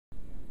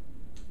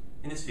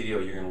In this video,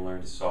 you're going to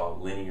learn to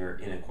solve linear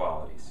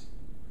inequalities.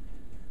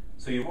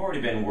 So you've already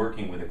been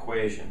working with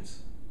equations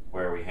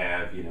where we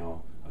have,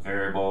 a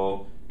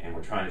variable and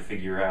we're trying to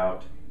figure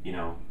out,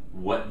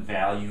 what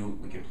value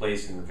we can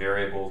place in the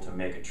variable to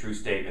make a true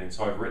statement. And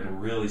so I've written a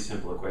really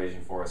simple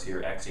equation for us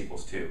here, x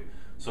equals 2.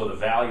 So the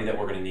value that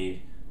we're going to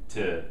need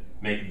to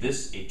make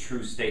this a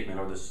true statement,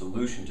 or the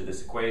solution to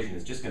this equation,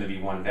 is just going to be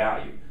one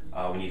value.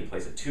 We need to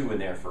place a 2 in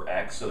there for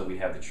x so that we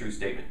have the true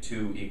statement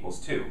 2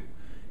 equals 2.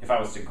 If I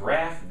was to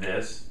graph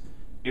this,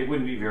 it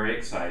wouldn't be very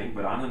exciting,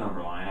 but on the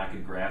number line I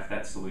could graph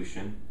that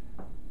solution.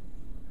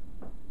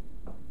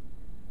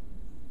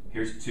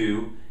 Here's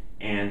 2,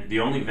 and the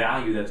only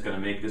value that's going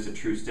to make this a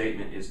true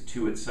statement is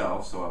 2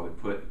 itself, so I would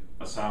put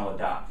a solid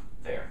dot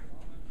there.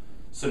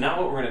 So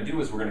now what we're going to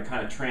do is we're going to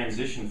kind of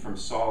transition from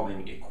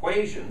solving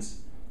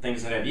equations,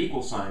 things that have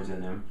equal signs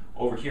in them,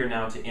 over here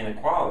now to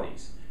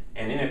inequalities.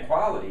 And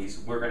inequalities,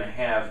 we're going to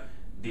have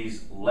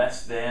these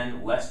less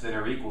than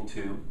or equal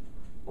to,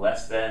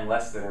 less than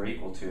or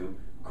equal to,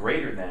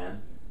 greater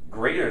than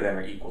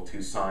or equal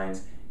to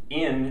signs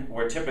in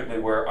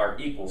where our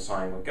equal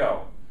sign would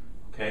go.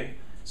 Okay?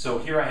 So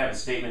here I have a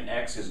statement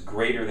x is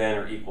greater than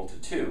or equal to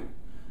 2.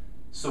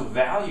 So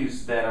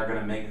values that are going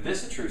to make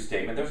this a true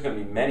statement, there's going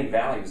to be many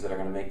values that are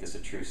going to make this a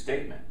true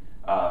statement.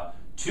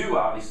 2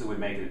 obviously would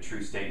make it a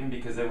true statement,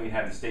 because then we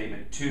have the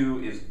statement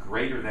 2 is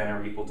greater than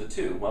or equal to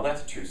 2. Well,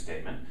 that's a true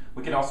statement.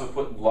 We could also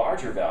put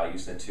larger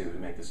values than 2 to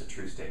make this a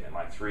true statement,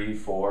 like 3,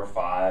 4,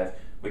 5.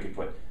 We could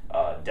put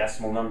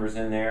decimal numbers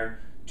in there,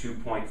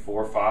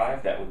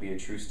 2.45, that would be a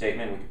true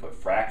statement. We could put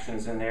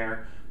fractions in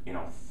there,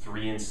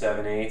 3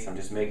 7/8. I'm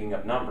just making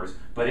up numbers,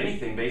 but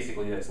anything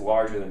basically that's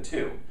larger than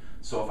 2.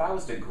 So if I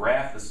was to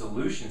graph the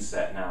solution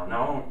set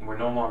now we're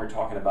no longer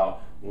talking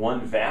about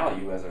one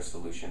value as our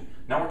solution.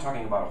 Now we're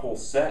talking about a whole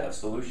set of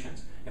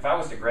solutions. If I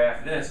was to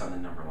graph this on the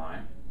number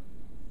line,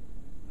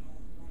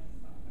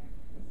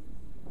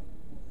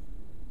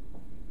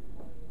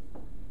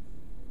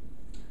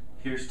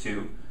 here's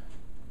 2.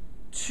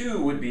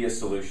 2 would be a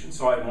solution,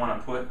 so I'd want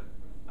to put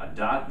a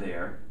dot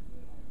there.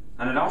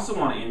 And I'd also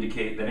want to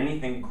indicate that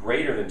anything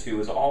greater than 2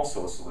 is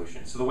also a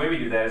solution. So the way we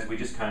do that is we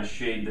just kind of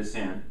shade this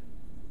in.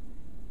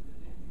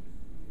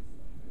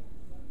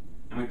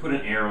 And we put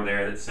an arrow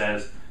there that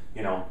says,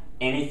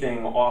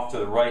 anything off to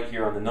the right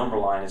here on the number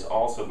line is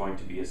also going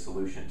to be a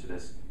solution to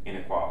this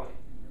inequality.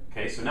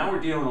 Okay, so now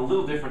we're dealing a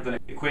little different than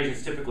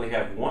equations typically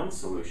have one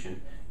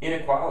solution.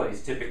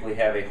 Inequalities typically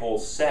have a whole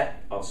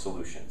set of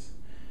solutions.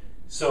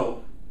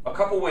 So a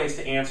couple ways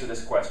to answer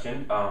this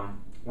question.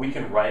 We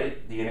can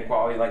write the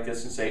inequality like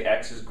this and say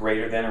x is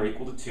greater than or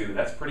equal to 2.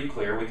 That's pretty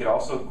clear. We could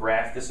also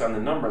graph this on the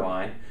number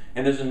line.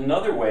 And there's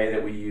another way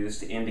that we use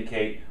to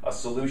indicate a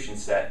solution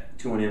set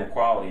to an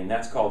inequality, and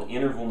that's called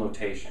interval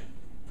notation.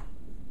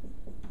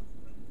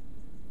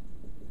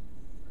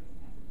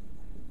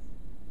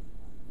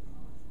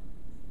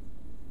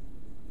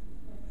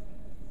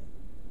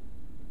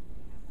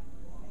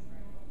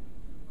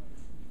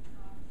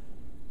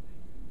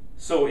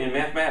 So in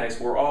mathematics,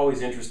 we're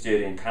always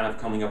interested in kind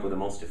of coming up with the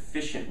most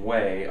efficient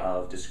way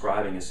of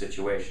describing a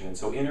situation. And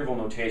so interval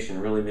notation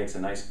really makes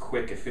a nice,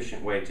 quick,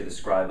 efficient way to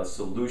describe a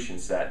solution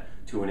set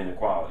to an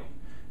inequality.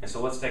 And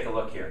so let's take a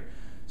look here.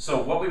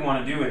 So what we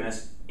want to do in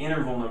this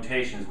interval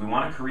notation is we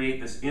want to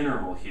create this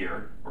interval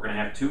here. We're going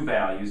to have 2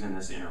 values in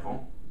this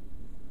interval.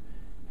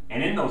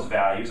 And in those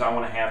values, I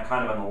want to have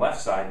kind of on the left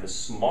side the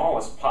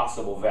smallest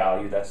possible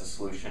value that's a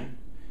solution.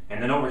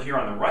 And then over here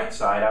on the right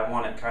side, I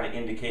want to kind of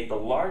indicate the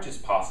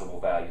largest possible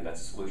value that's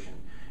a solution.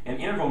 And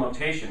interval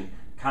notation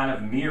kind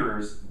of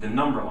mirrors the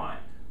number line.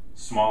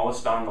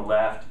 Smallest on the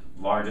left,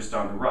 largest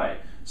on the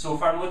right. So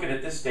if I'm looking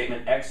at this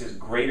statement, x is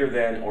greater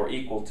than or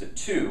equal to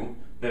 2,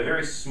 the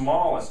very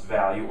smallest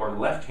value, or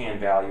left-hand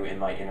value in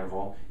my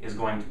interval, is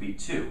going to be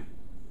 2.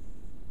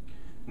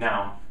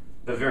 Now,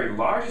 the very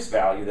largest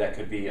value that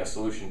could be a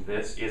solution to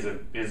this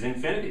is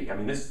infinity. I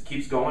mean, this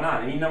keeps going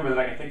on. Any number that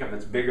I can think of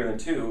that's bigger than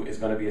 2 is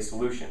going to be a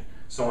solution.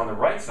 So on the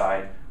right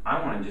side,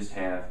 I want to just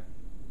have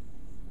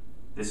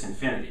this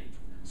infinity.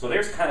 So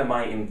there's kind of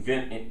my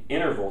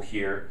interval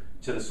here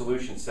to the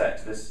solution set,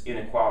 to this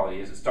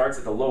inequality, is it starts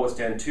at the lowest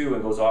end, 2,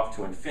 and goes off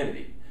to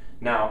infinity.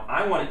 Now,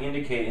 I want to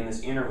indicate in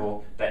this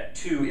interval that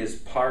 2 is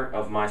part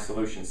of my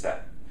solution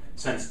set.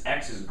 Since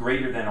x is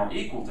greater than or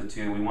equal to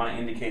 2, we want to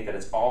indicate that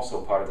it's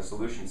also part of the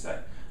solution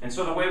set. And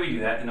so the way we do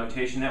that, the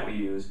notation that we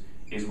use,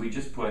 is we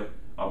just put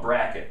a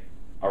bracket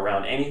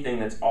around anything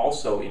that's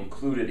also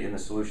included in the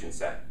solution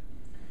set.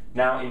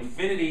 Now,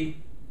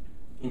 infinity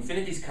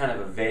is kind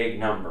of a vague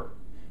number,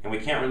 and we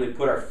can't really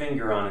put our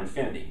finger on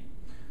infinity.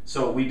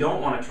 So we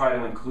don't want to try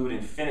to include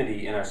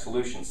infinity in our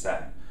solution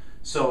set.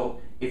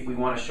 So if we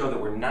want to show that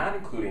we're not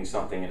including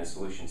something in a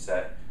solution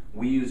set,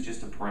 we use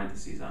just a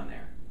parenthesis on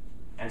there.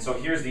 And so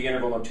here's the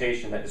interval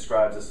notation that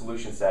describes a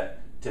solution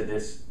set to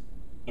this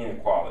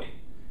inequality.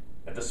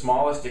 At the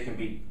smallest, it can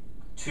be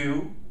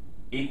 2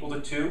 equal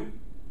to 2.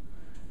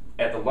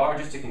 At the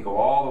largest, it can go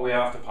all the way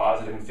off to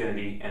positive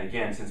infinity. And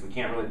again, since we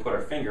can't really put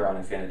our finger on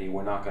infinity,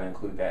 we're not going to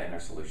include that in our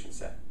solution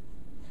set.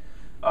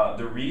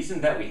 The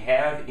reason that we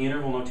have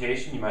interval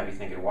notation, you might be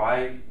thinking,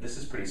 why? This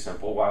is pretty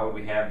simple. Why would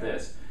we have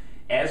this?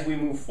 As we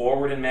move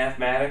forward in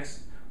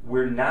mathematics,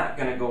 we're not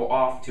going to go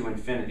off to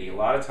infinity. A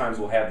lot of times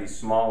we'll have these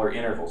smaller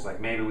intervals, like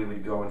maybe we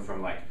would be going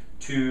from like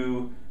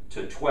 2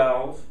 to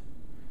 12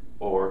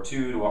 or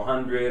 2 to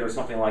 100 or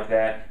something like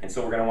that. And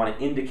so we're going to want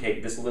to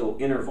indicate this little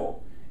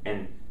interval.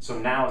 And so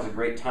now is a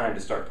great time to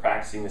start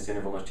practicing this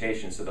interval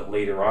notation so that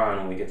later on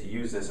when we get to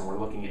use this and we're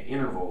looking at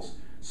intervals,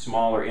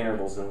 smaller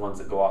intervals than ones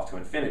that go off to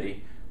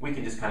infinity, we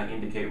can just kind of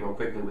indicate real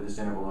quickly with this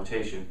interval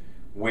notation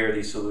where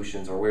these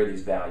solutions or where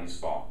these values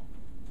fall.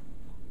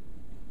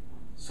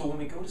 So when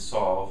we go to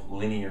solve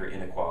linear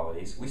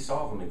inequalities, we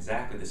solve them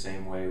exactly the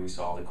same way we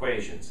solve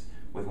equations,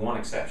 with one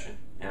exception.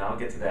 And I'll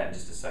get to that in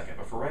just a second.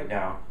 But for right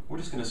now, we're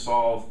just going to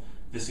solve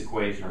this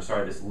equation, or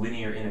sorry, this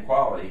linear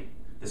inequality,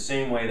 the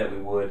same way that we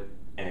would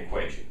an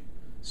equation.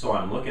 So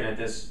I'm looking at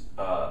this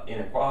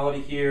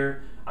inequality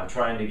here. I'm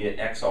trying to get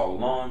x all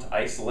alone to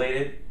isolate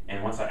it.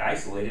 And once I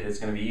isolate it, it's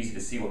going to be easy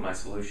to see what my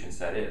solution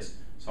set is.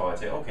 So I'd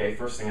say, okay,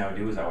 first thing I would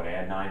do is I would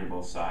add 9 to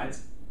both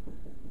sides.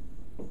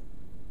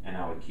 And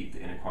I would keep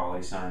the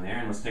inequality sign there.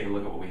 And let's take a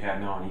look at what we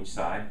have now on each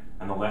side.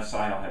 On the left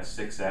side, I'll have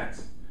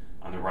 6x.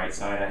 On the right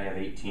side, I have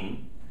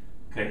 18.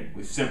 Okay,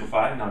 we've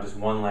simplified. Now just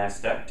one last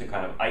step to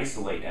kind of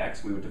isolate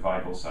x. We would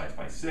divide both sides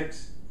by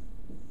 6.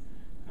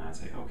 And I'd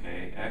say,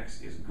 okay,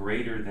 x is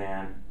greater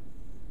than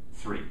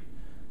 3.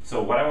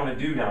 So what I want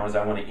to do now is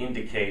I want to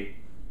indicate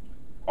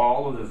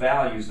all of the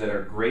values that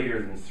are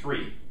greater than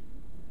 3.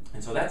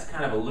 And so that's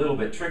kind of a little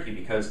bit tricky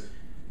because,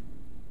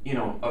 you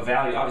know, a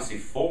value, obviously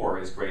 4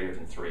 is greater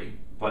than 3,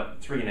 but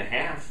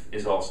 3.5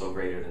 is also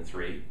greater than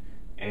 3,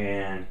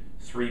 and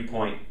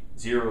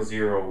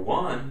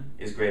 3.001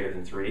 is greater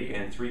than 3,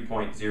 and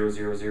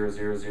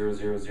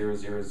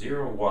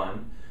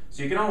 3.00000000001.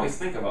 So you can always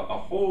think of a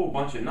whole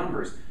bunch of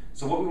numbers.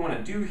 So what we want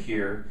to do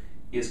here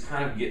is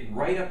kind of get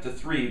right up to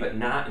 3, but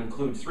not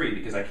include 3,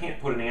 because I can't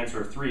put an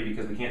answer of 3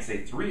 because we can't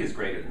say 3 is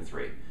greater than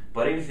 3.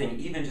 But anything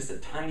even just a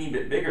tiny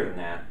bit bigger than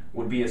that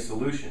would be a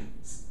solution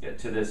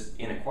to this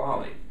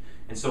inequality.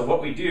 And so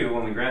what we do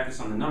when we graph this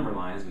on the number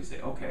line is we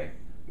say, okay,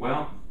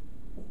 well,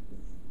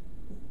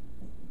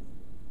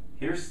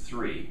 here's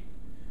 3.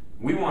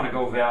 We want to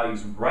go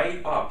values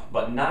right up,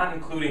 but not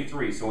including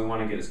 3. So we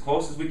want to get as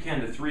close as we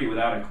can to 3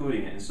 without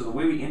including it. And so the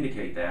way we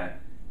indicate that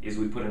is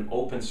we put an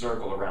open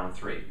circle around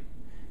 3.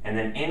 And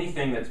then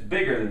anything that's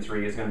bigger than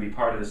 3 is going to be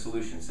part of the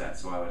solution set.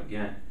 So I would,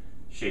 again,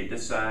 shade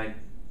this side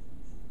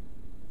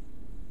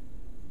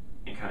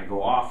and kind of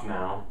go off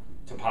now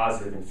to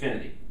positive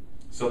infinity.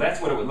 So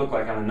that's what it would look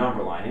like on a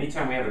number line.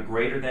 Anytime we have a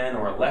greater than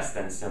or a less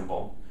than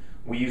symbol,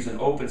 we use an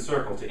open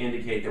circle to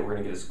indicate that we're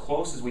going to get as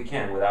close as we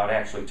can without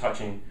actually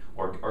touching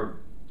or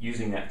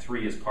using that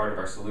 3 as part of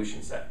our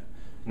solution set.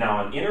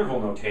 Now in interval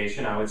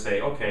notation, I would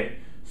say, okay,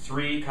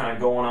 3 kind of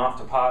going off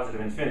to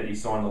positive infinity.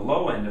 So on the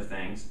low end of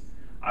things,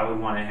 I would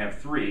want to have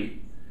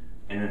 3,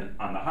 and then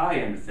on the high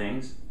end of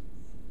things,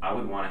 I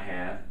would want to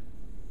have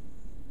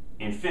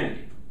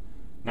infinity.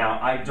 Now,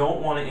 I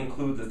don't want to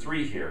include the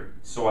 3 here,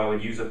 so I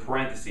would use a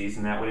parentheses,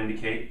 and that would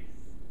indicate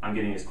I'm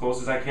getting as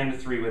close as I can to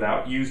 3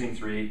 without using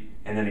 3,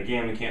 and then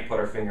again, we can't put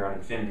our finger on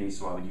infinity,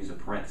 so I would use a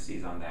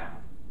parentheses on that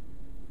one.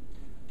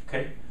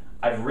 Okay,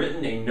 I've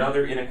written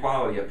another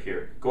inequality up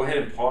here. Go ahead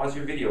and pause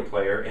your video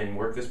player and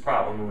work this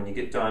problem, and when you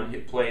get done,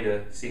 hit play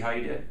to see how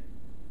you did.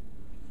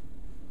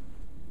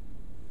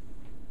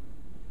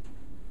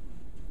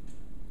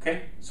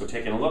 Okay, so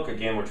taking a look,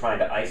 again, we're trying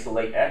to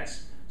isolate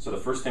x. So the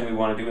first thing we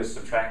want to do is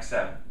subtract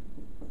 7.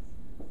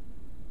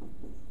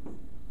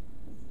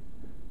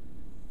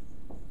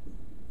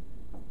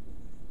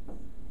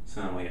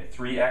 So then we get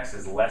 3x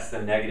is less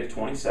than negative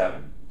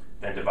 27.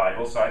 Then divide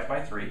both sides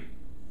by 3.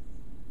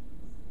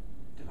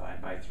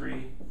 Divide by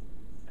 3.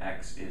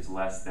 X is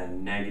less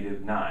than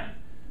negative 9.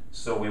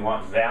 So we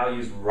want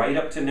values right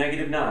up to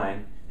negative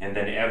 9, and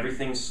then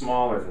everything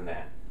smaller than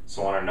that.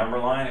 So on our number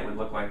line, it would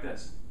look like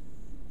this.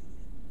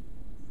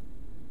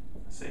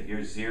 Say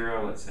here's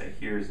 0, let's say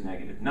here's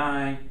negative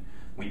 9.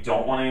 We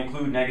don't want to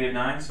include negative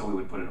 9, so we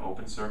would put an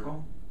open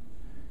circle.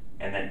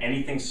 And then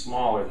anything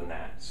smaller than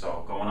that.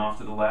 So going off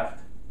to the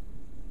left,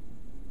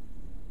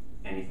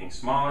 anything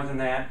smaller than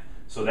that.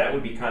 So that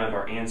would be kind of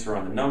our answer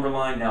on the number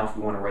line. Now if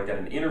we want to write that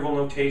in interval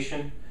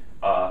notation,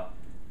 the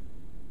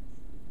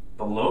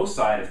low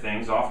side of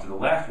things off to the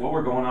left, well,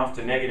 we're going off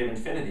to negative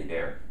infinity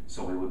there.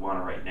 So we would want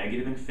to write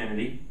negative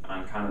infinity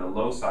on kind of the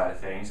low side of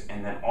things,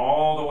 and then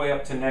all the way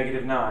up to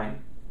negative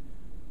 9.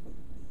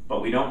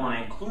 But we don't want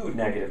to include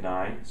negative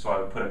 9, so I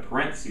would put a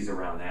parentheses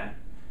around that.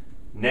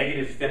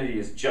 Negative infinity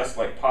is just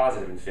like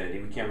positive infinity.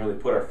 We can't really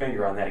put our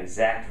finger on that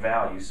exact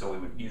value, so we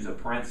would use a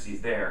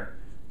parentheses there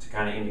to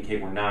kind of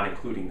indicate we're not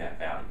including that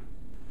value.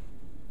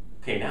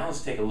 Okay, now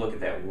let's take a look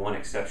at that one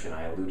exception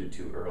I alluded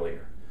to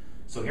earlier.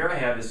 So here I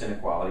have this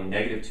inequality,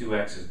 negative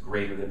 2x is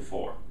greater than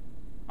 4.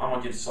 I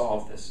want you to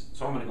solve this.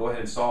 So I'm going to go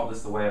ahead and solve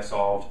this the way I've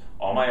solved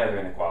all my other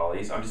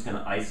inequalities. I'm just going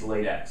to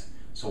isolate x.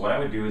 So what I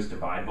would do is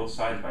divide both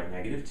sides by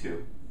negative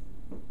 2.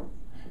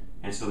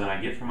 And so then I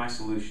get for my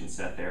solution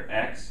set there,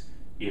 x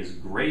is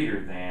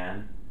greater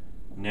than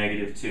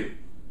negative 2.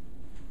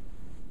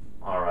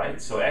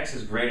 Alright, so x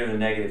is greater than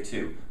negative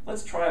 2.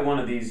 Let's try one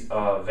of these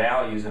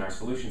values in our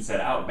solution set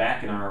out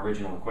back in our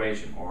original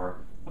equation, or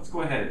let's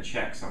go ahead and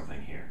check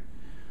something here.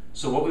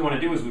 So what we want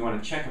to do is we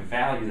want to check a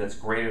value that's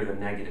greater than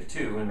negative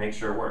 2 and make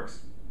sure it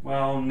works.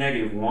 Well,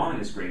 negative 1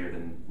 is greater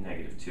than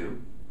negative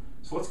 2.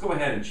 So let's go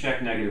ahead and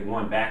check negative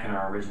 1 back in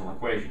our original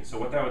equation. So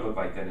what that would look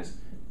like then is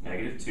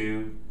negative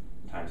 2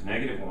 times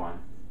negative 1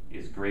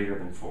 is greater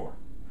than 4.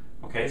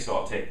 Okay, so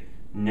I'll take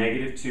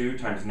negative 2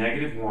 times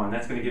negative 1.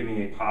 That's going to give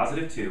me a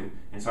positive 2.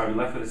 And so I'll be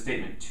left with a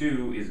statement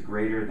 2 is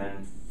greater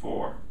than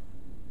 4.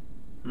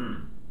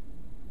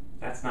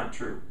 That's not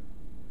true.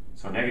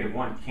 So negative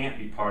 1 can't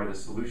be part of the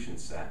solution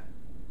set.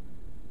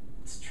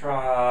 Let's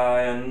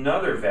try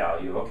another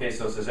value. Okay,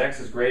 so it says x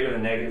is greater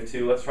than negative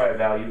 2. Let's try a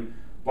value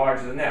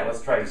larger than that.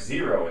 Let's try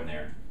 0 in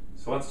there.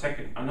 So let's check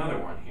another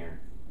one here.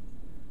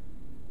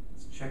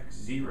 Let's check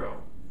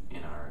 0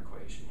 in our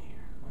equation here.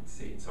 Let's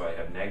see. So I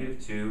have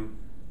negative 2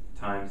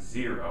 times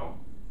 0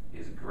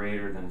 is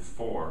greater than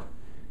 4.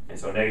 And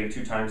so negative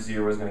 2 times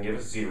 0 is going to give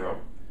us 0.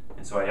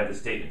 And so I have the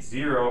statement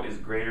 0 is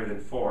greater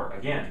than 4.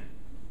 Again,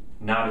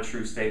 not a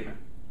true statement.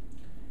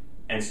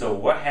 And so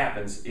what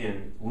happens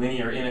in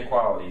linear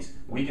inequalities,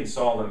 we can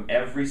solve them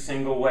every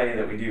single way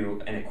that we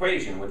do an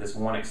equation with this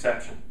one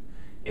exception.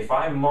 If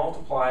I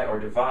multiply or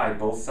divide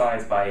both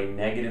sides by a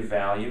negative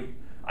value,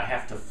 I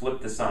have to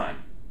flip the sign.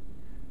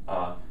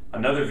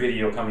 Another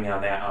video coming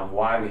on that on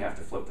why we have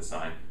to flip the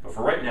sign. But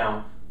for right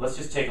now, let's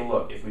just take a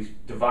look. If we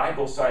divide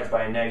both sides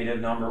by a negative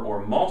number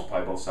or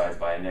multiply both sides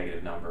by a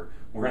negative number,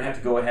 we're going to have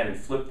to go ahead and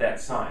flip that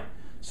sign.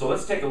 So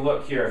let's take a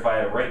look here. If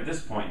I right at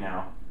this point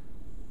now,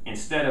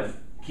 instead of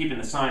keeping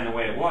the sign the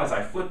way it was,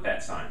 I flip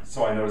that sign.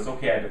 So I notice,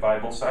 okay, I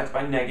divide both sides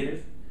by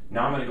negative.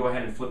 Now I'm going to go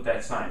ahead and flip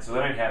that sign. So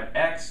then I'd have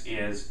x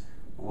is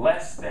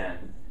less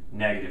than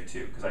negative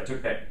 2, because I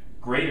took that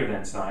greater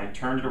than sign,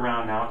 turned it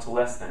around, now it's a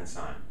less than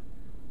sign.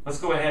 Let's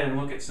go ahead and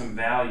look at some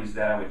values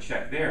that I would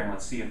check there, and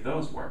let's see if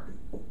those work.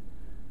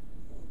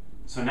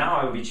 So now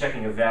I would be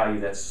checking a value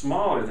that's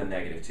smaller than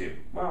negative 2.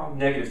 Well,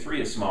 negative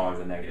 3 is smaller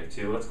than negative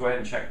 2. Let's go ahead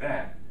and check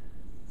that.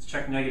 Let's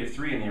check negative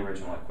 3 in the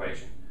original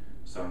equation.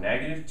 So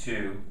negative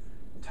 2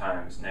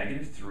 times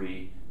negative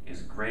 3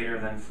 is greater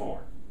than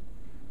 4.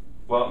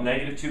 Well,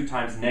 negative 2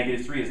 times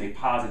negative 3 is a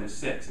positive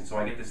 6, and so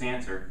I get this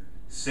answer,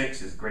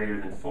 6 is greater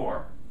than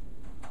 4.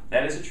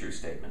 That is a true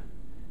statement.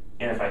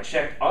 And if I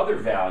check other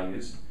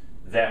values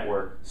that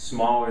were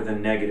smaller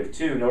than negative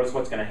 2, notice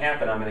what's going to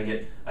happen. I'm going to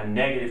get a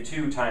negative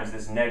 2 times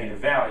this negative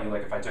value.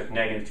 Like if I took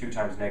negative 2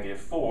 times negative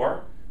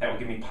 4, that would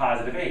give me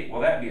positive 8.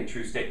 Well, that would be a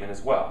true statement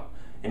as well.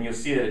 And you'll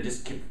see that it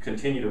just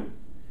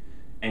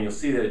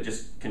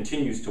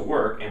continues to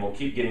work, and we'll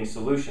keep getting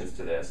solutions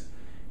to this.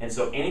 And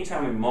so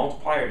anytime we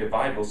multiply or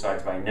divide both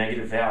sides by a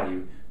negative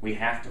value, we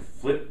have to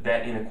flip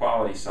that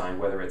inequality sign,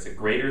 whether it's a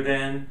greater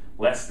than,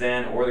 less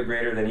than, or the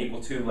greater than,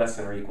 equal to, less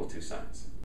than, or equal to signs.